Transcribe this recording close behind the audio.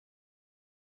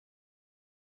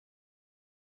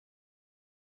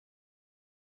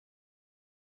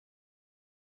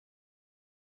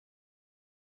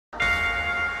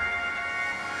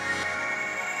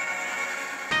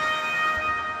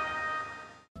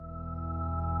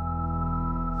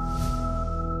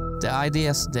The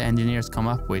ideas the engineers come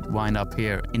up with wind up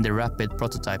here in the rapid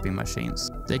prototyping machines.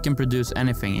 They can produce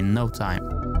anything in no time.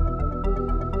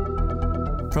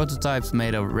 Prototypes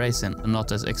made of resin are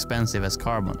not as expensive as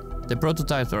carbon. The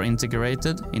prototypes are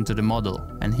integrated into the model,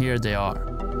 and here they are.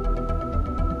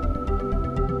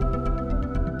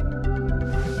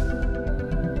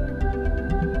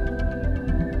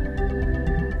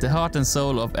 The heart and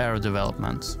soul of aero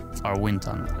development, our wind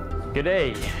tunnel. Good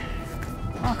day,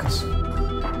 Marcus.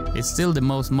 It's still the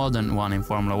most modern one in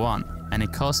Formula 1, and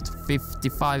it cost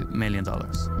 $55 million.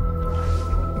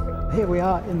 Here we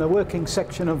are in the working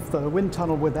section of the wind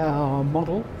tunnel with our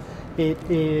model. It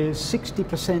is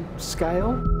 60%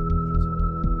 scale.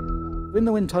 In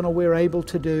the wind tunnel we're able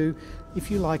to do, if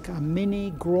you like, a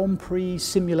mini Grand Prix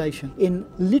simulation in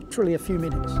literally a few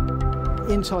minutes.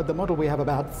 Inside the model we have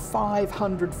about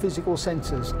 500 physical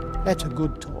sensors. That's a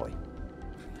good toy.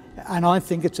 And I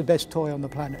think it's the best toy on the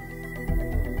planet.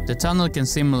 The tunnel can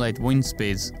simulate wind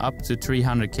speeds up to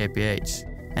 300 kph,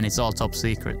 and it's all top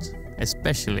secret,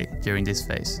 especially during this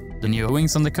phase. The new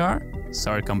wings on the car?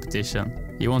 Sorry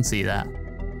competition, you won't see that.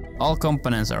 All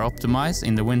components are optimized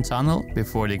in the wind tunnel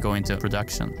before they go into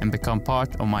production and become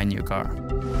part of my new car.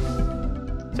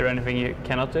 Is there anything you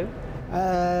cannot do?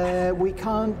 We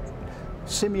can't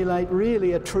simulate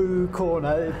really a true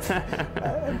corner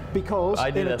because I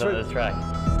do that on the track.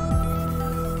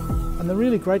 And the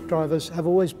really great drivers have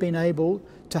always been able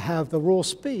to have the raw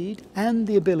speed and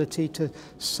the ability to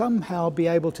somehow be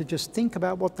able to just think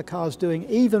about what the car's doing.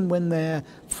 Even when they're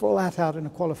flat out in a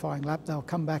qualifying lap, they'll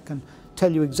come back and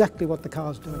tell you exactly what the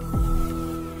car's doing.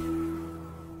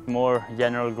 More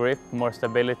general grip, more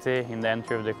stability in the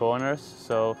entry of the corners,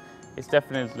 so it's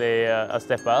definitely a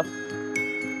step up.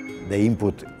 The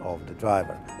input of the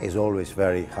driver is always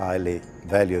very highly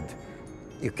valued.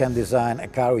 You can design a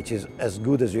car which is as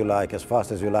good as you like, as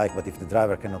fast as you like, but if the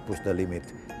driver cannot push the limit,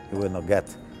 you will not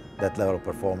get that level of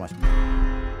performance.